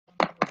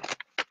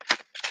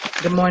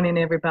Good morning,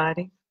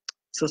 everybody.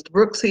 Sister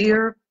Brooks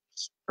here,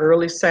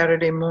 early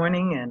Saturday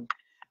morning, and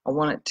I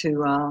wanted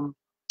to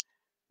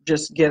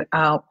just get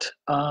out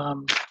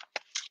some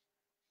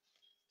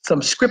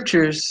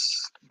scriptures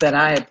that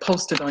I had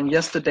posted on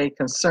yesterday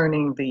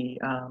concerning the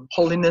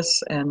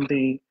holiness and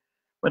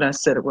what I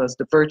said it was,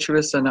 the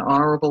virtuous and the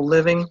honorable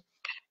living,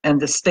 and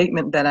the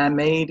statement that I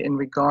made in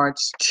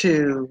regards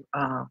to,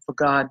 for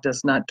God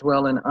does not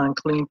dwell in an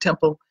unclean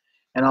temple,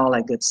 and all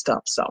that good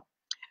stuff. So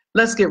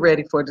let's get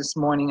ready for this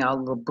morning,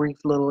 our brief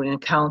little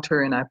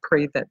encounter, and I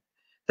pray that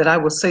I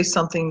will say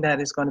something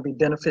that is going to be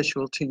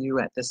beneficial to you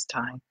at this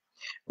time.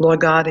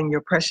 Lord God, in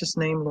your precious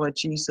name, Lord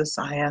Jesus,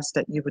 I ask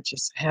that you would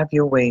just have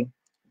your way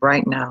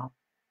right now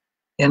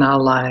in our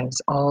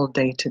lives, all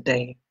day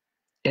today,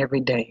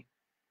 every day.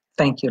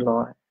 Thank you,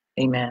 Lord.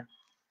 Amen.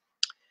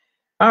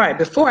 All right,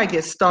 before I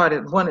get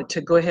started, wanted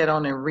to go ahead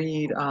on and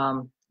read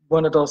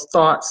one of those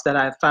thoughts that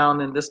I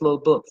found in this little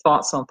book,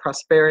 Thoughts on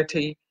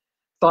Prosperity,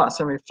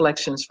 Thoughts and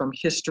Reflections from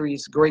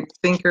History's Great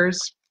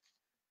Thinkers.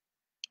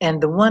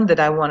 And the one that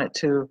I wanted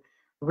to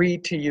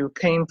read to you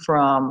came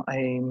from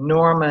a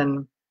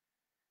Norman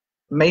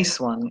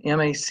Macewan,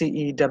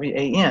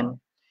 Macewan.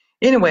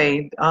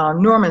 Anyway,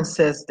 Norman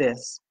says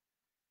this: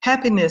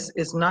 happiness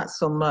is not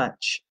so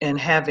much in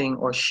having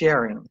or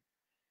sharing.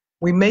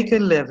 We make a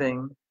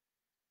living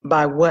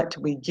by what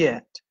we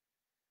get,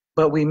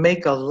 but we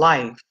make a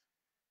life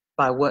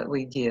by what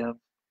we give.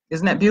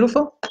 Isn't that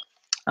beautiful?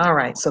 All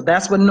right, so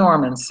that's what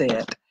Norman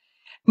said.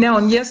 Now,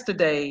 on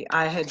yesterday,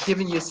 I had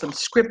given you some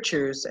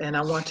scriptures, and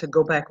I want to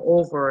go back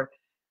over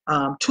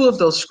two of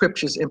those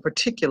scriptures in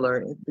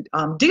particular,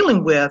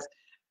 dealing with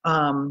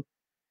the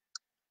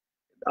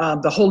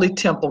holy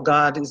temple.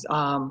 God is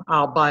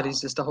our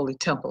bodies is the holy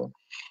temple.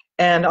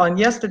 And on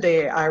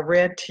yesterday, I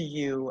read to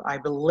you, I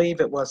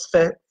believe it was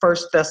 1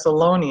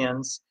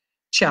 Thessalonians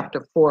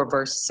chapter 4,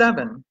 verse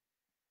 7.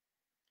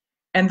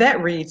 And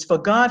that reads, "For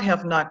God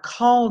hath not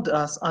called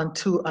us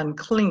unto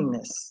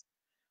uncleanness,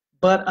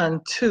 but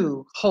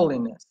unto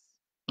holiness."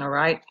 All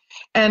right.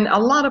 And a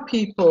lot of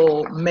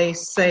people may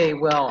say,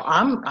 well,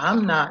 I'm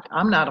not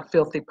a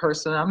filthy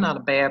person. I'm not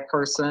a bad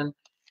person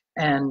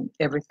and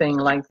everything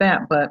like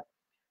that. But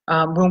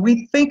when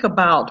we think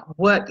about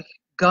what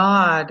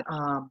God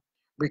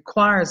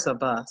requires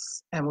of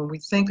us, and when we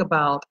think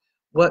about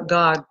what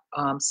God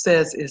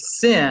says is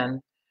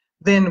sin,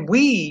 then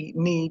we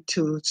need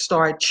to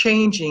start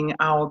changing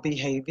our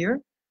behavior,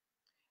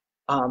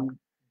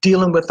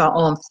 dealing with our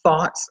own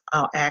thoughts,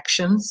 our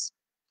actions.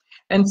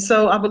 And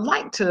so I would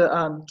like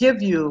to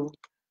give you,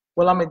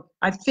 well,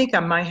 I think I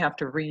might have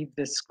to read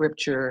this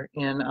scripture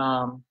in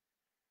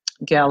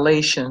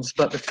Galatians,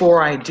 but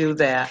before I do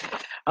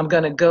that, I'm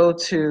going to go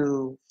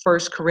to 1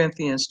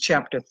 Corinthians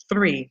chapter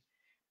 3,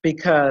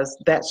 because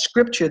that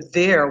scripture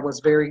there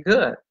was very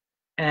good.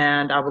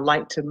 And I would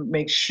like to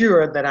make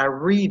sure that I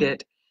read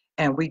it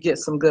and we get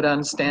some good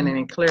understanding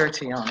and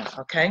clarity on it,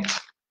 okay?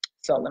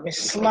 So let me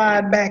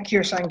slide back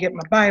here so I can get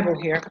my Bible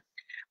here.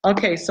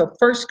 Okay, so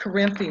 1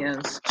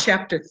 Corinthians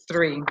chapter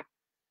 3,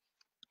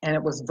 and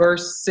it was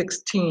verse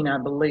 16, I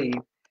believe.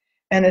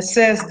 And it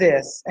says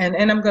this, and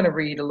I'm going to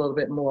read a little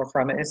bit more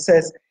from it. It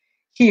says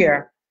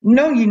here,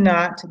 "Know ye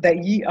not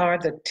that ye are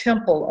the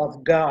temple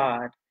of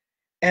God,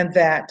 and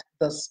that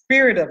the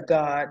Spirit of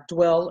God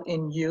dwell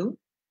in you?"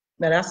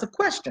 Now that's a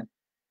question.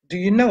 Do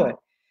you know it?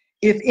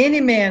 "If any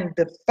man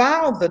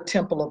defile the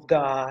temple of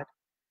God,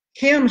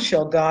 him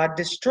shall God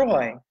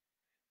destroy.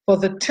 For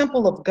the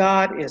temple of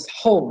God is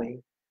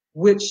holy,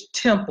 which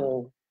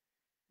temple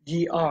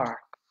ye are."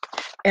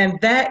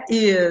 And that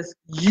is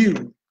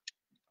you.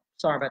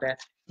 Sorry about that.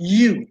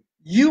 You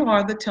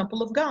are the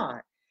temple of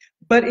God.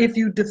 But if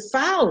you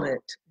defile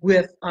it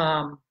with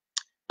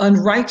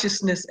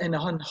unrighteousness and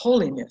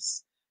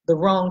unholiness, the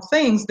wrong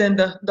things, then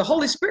the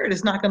Holy Spirit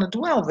is not going to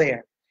dwell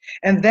there.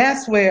 And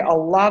that's where a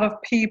lot of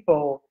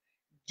people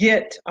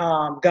get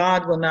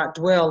God will not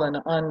dwell in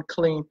an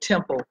unclean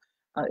temple,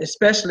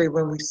 especially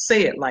when we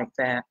say it like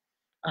that.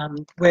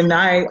 When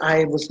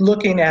I was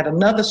looking at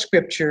another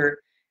scripture,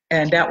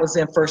 and that was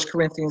in 1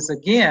 Corinthians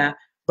again,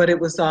 but it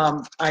was,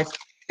 I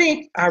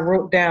think I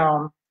wrote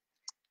down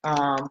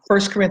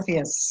 1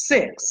 Corinthians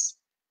 6,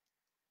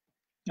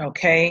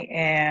 okay?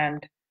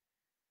 And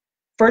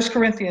 1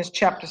 Corinthians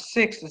chapter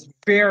 6 is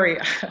very,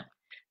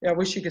 I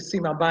wish you could see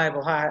my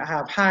Bible, I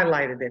have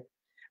highlighted it.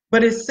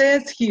 But it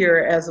says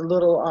here as a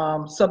little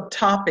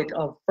subtopic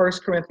of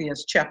 1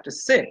 Corinthians chapter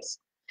 6,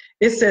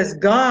 it says,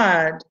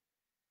 God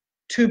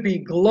to be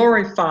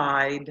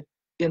glorified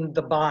in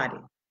the body,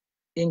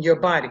 in your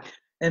body.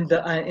 And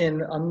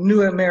in a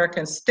New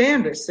American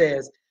Standard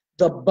says,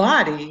 the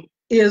body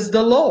is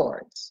the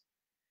Lord's.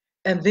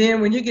 And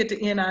then when you get to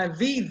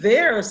NIV,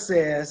 there it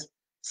says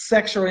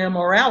sexual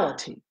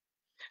immorality.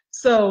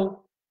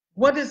 So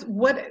what are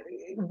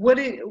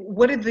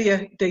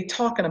they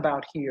talking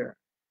about here?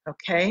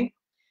 Okay.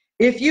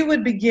 If you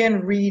would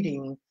begin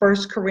reading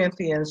 1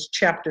 Corinthians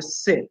chapter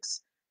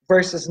 6,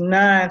 verses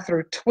 9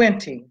 through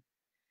 20,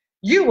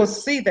 you will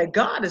see that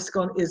God is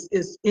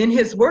in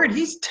his word,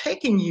 he's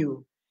taking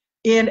you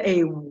in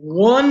a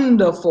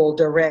wonderful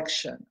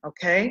direction,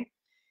 okay?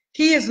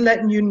 He is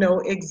letting you know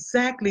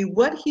exactly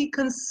what he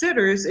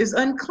considers is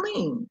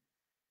unclean,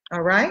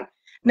 all right?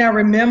 Now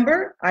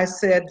remember, I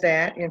said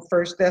that in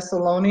 1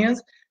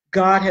 Thessalonians,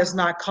 God has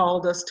not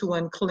called us to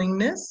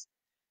uncleanness.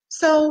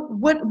 So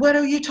what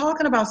are you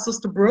talking about,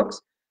 Sister Brooks?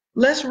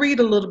 Let's read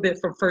a little bit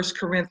from 1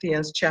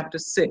 Corinthians chapter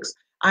 6.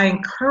 I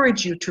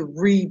encourage you to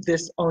read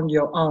this on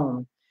your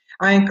own.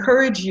 I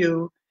encourage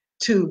you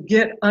to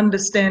get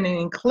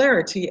understanding and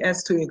clarity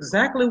as to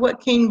exactly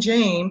what King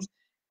James,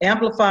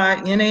 Amplified,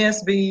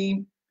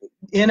 NASB,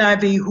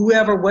 NIV,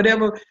 whoever,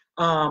 whatever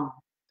um,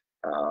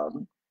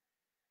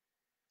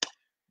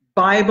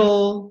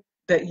 Bible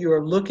that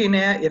you're looking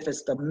at, if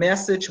it's the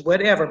Message,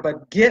 whatever,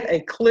 but get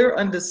a clear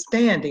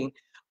understanding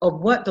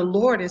of what the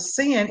Lord is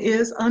saying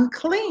is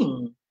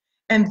unclean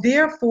and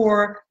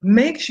therefore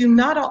makes you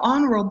not an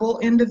honorable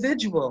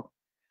individual.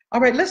 All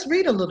right, let's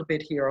read a little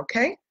bit here,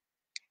 okay?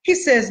 He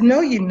says,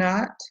 know ye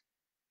not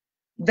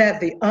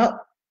that the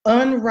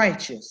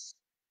unrighteous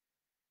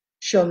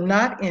shall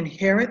not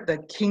inherit the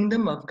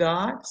kingdom of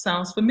God?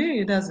 Sounds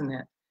familiar, doesn't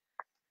it?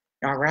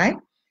 All right.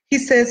 He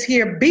says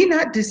here, be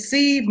not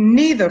deceived,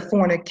 neither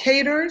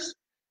fornicators,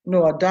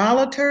 nor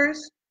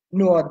idolaters,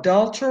 nor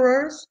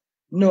adulterers,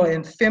 nor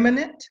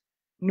effeminate,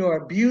 nor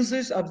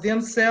abusers of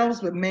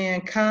themselves with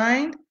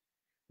mankind,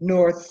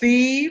 nor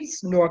thieves,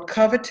 nor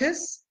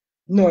covetous,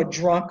 nor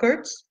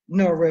drunkards,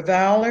 nor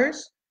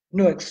revilers,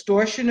 nor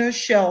extortioners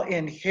shall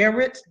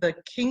inherit the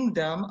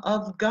kingdom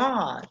of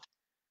God.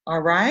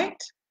 All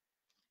right?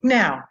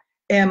 Now,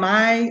 am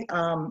I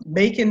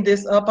making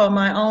this up on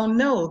my own?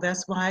 No,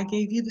 that's why I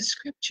gave you the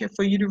scripture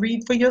for you to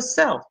read for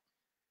yourself.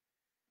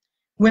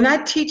 When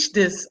I teach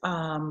this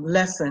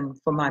lesson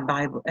for my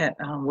Bible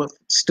with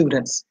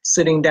students, we're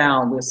sitting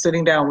down,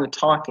 we're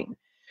talking.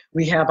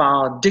 We have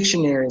our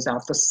dictionaries,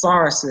 our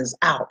thesauruses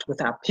out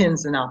with our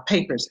pens and our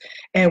papers.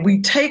 And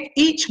we take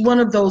each one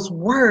of those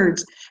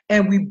words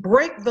and we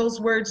break those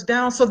words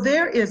down. So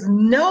there is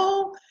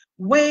no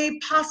way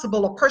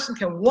possible a person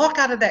can walk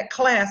out of that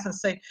class and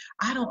say,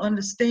 I don't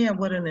understand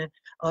what an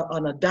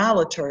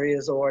idolater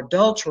is or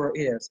adulterer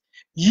is.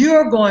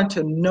 You're going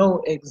to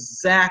know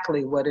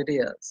exactly what it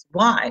is.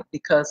 Why?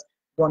 Because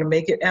I want to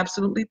make it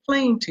absolutely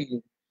plain to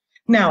you.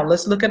 Now,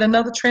 let's look at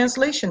another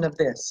translation of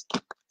this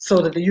so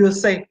that you'll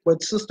say,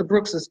 what Sister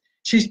Brooks is,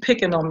 she's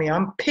picking on me.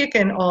 I'm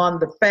picking on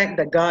the fact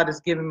that God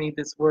has given me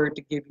this word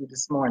to give you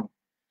this morning.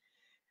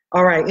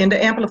 All right, in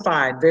the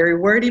Amplified, very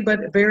wordy,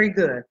 but very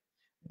good.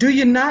 Do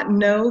you not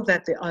know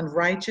that the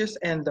unrighteous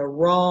and the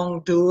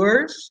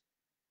wrongdoers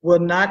will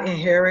not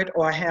inherit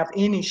or have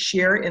any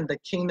share in the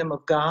kingdom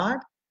of God?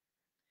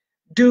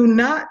 Do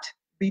not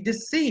be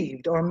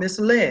deceived or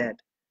misled.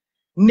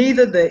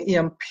 Neither the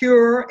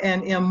impure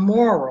and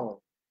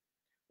immoral,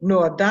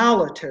 nor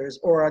idolaters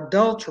or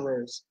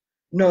adulterers,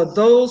 nor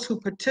those who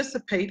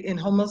participate in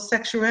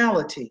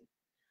homosexuality,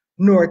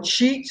 nor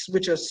cheats,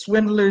 which are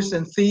swindlers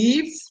and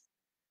thieves,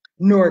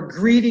 nor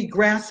greedy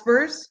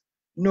graspers,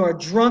 nor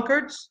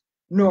drunkards,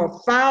 nor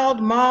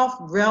foul-mouthed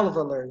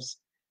revilers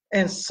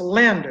and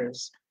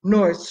slanders,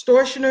 nor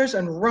extortioners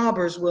and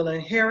robbers will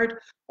inherit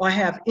or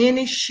have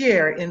any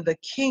share in the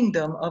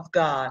kingdom of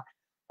God.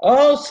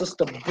 Oh,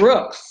 Sister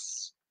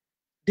Brooks,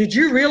 did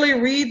you really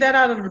read that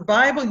out of the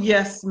Bible?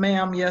 Yes,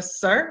 ma'am. Yes,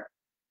 sir.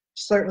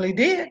 Certainly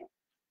did.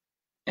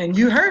 And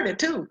you heard it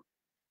too.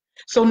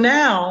 So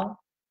now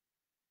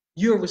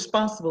you're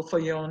responsible for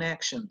your own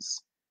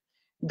actions.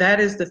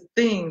 That is the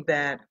thing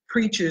that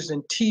preachers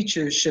and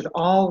teachers should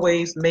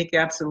always make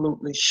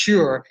absolutely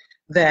sure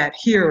that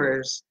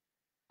hearers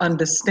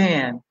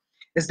understand,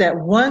 is that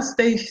once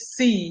they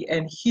see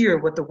and hear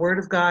what the Word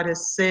of God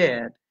has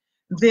said,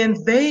 then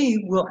they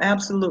will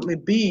absolutely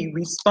be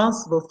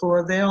responsible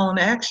for their own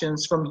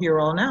actions from here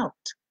on out.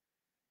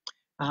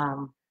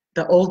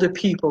 The older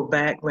people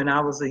back when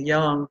I was a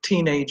young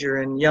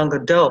teenager and young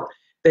adult,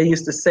 they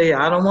used to say,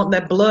 I don't want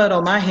that blood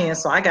on my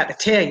hands, so I got to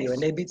tell you.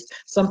 And they'd be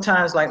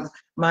sometimes like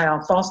my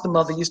foster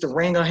mother used to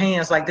wring her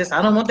hands like this.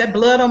 I don't want that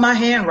blood on my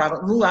hand,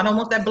 Robert. Ooh, I don't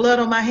want that blood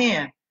on my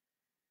hand.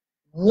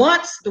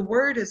 Once the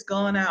word has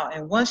gone out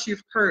and once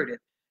you've heard it,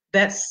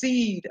 that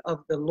seed of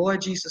the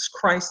Lord Jesus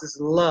Christ's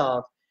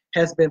love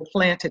has been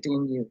planted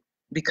in you.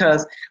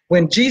 Because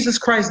when Jesus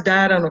Christ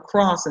died on the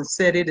cross and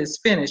said it is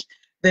finished,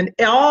 then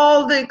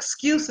all the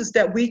excuses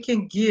that we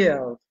can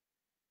give,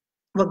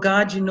 well,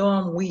 God, you know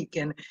I'm weak,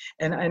 and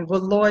well,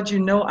 Lord, you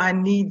know I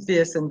need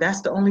this, and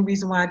that's the only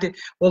reason why I did.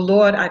 Well,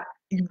 Lord,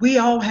 we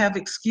all have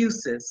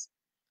excuses,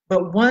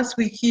 but once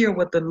we hear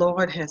what the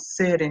Lord has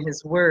said in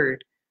His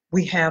Word,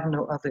 we have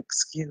no other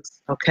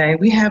excuse. Okay,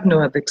 we have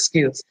no other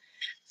excuse.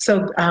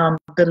 So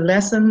the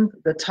lesson,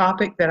 the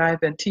topic that I've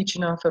been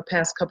teaching on for the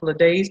past couple of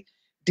days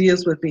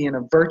deals with being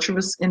a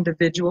virtuous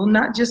individual,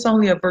 not just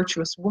only a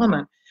virtuous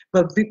woman,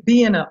 but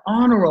being an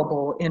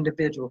honorable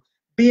individual,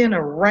 being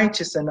a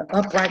righteous and an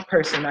upright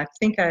person. I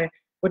think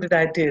what did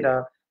I did?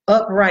 A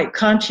upright,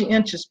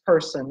 conscientious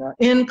person, an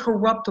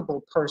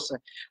incorruptible person,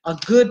 a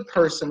good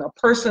person, a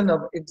person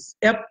of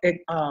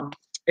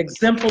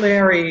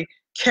exemplary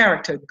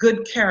character,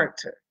 good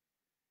character.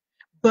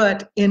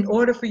 But in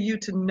order for you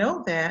to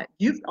know that,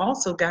 you've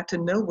also got to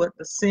know what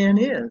the sin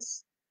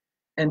is.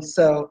 And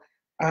so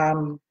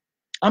I'm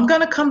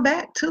going to come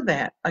back to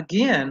that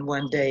again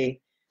one day,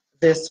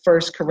 this 1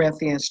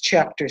 Corinthians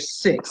chapter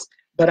 6.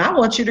 But I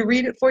want you to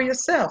read it for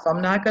yourself.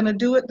 I'm not going to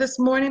do it this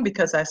morning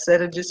because I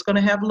said I'm just going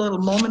to have a little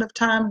moment of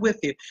time with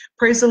you.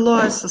 Praise the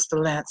Lord, Sister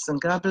Latson.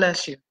 God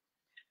bless you.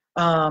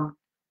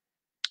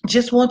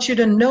 Just want you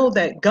to know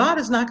that God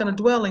is not going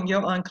to dwell in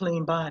your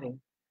unclean body.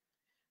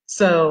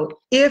 So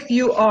if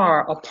you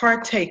are a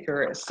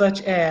partaker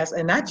such as,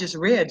 and I just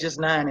read just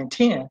 9 and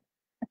 10.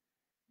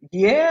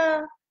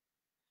 Yeah,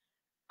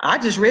 I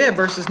just read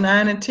verses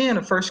 9 and 10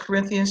 of 1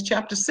 Corinthians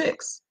chapter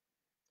 6.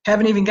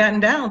 Haven't even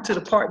gotten down to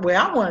the part where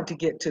I wanted to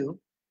get to,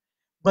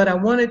 but I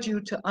wanted you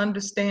to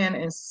understand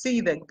and see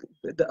that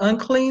the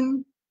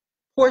unclean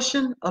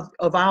portion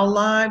of our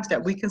lives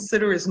that we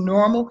consider as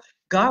normal,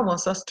 God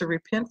wants us to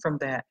repent from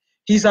that.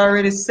 He's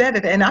already said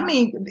it. And I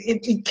mean,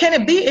 can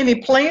it be any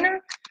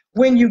plainer?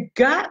 When you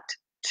got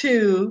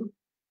to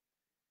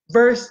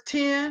verse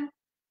 10,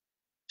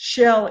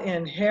 shall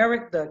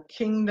inherit the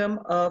kingdom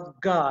of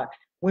God.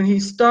 When he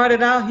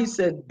started out, he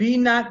said, be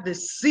not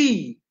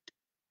deceived.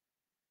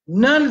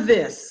 None of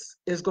this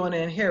is going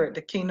to inherit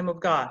the kingdom of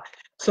God.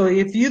 So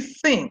if you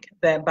think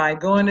that by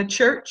going to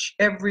church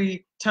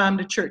every time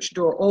the church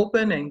door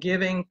open and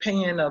giving,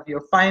 paying of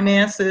your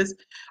finances,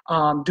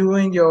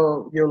 doing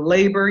your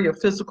labor, your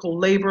physical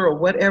labor or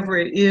whatever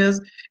it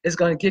is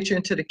going to get you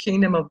into the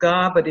kingdom of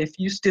God. But if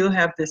you still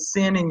have this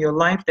sin in your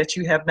life that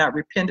you have not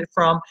repented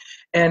from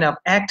and are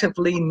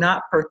actively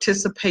not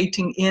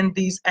participating in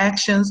these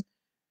actions,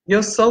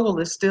 your soul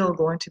is still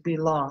going to be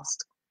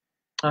lost.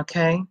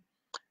 Okay?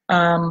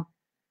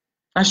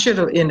 I should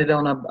have ended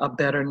on a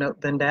better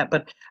note than that,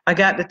 but I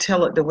got to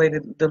tell it the way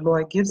that the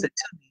Lord gives it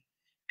to me.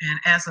 And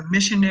as a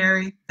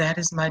missionary, that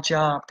is my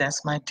job.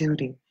 That's my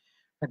duty.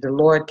 But the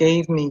Lord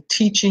gave me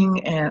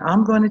teaching, and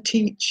I'm going to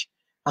teach.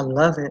 I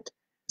love it.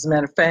 As a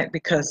matter of fact,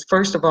 because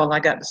first of all,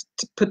 I got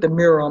to put the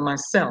mirror on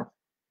myself.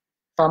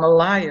 If I'm a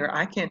liar,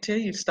 I can't tell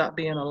you to stop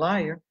being a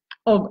liar.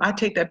 Oh, I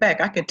take that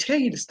back. I can tell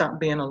you to stop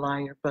being a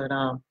liar, but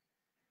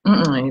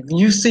if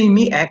you see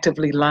me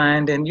actively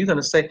lying, then you're going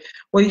to say,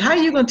 well, how are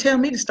you going to tell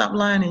me to stop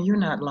lying and you're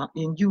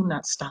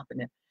not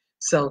stopping it?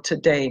 So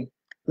today,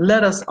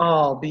 let us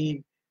all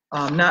be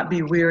not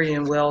be weary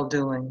in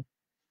well-doing.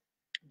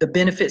 The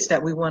benefits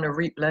that we want to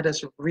reap, let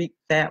us reap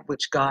that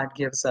which God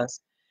gives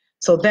us.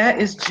 So that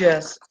is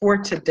just for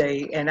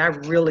today, and I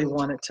really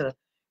wanted to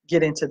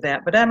get into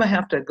that. But I'm going to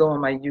have to go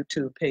on my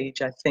YouTube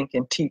page, I think,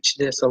 and teach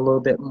this a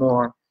little bit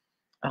more.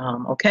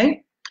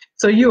 Okay?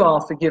 So you all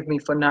forgive me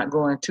for not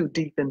going too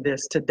deep in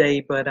this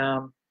today, but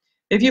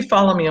if you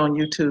follow me on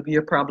YouTube,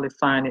 you'll probably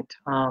find it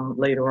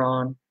later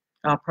on.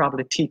 I'll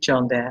probably teach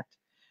on that.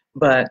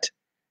 But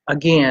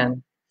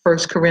again, 1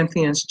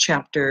 Corinthians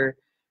chapter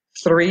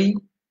 3,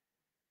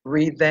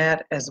 read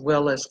that, as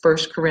well as 1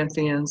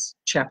 Corinthians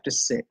chapter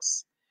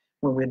 6,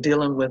 when we're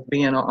dealing with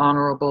being an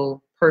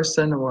honorable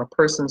person or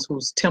persons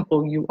whose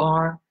temple you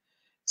are,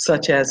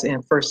 such as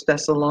in 1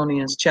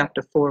 Thessalonians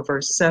chapter 4,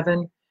 verse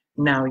 7,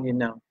 now you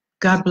know.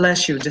 God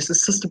bless you. This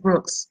is Sister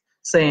Brooks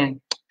saying,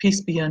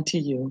 peace be unto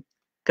you.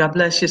 God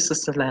bless you,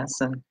 Sister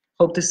Latson.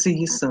 Hope to see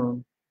you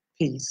soon.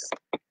 Peace.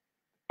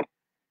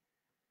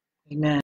 Amen.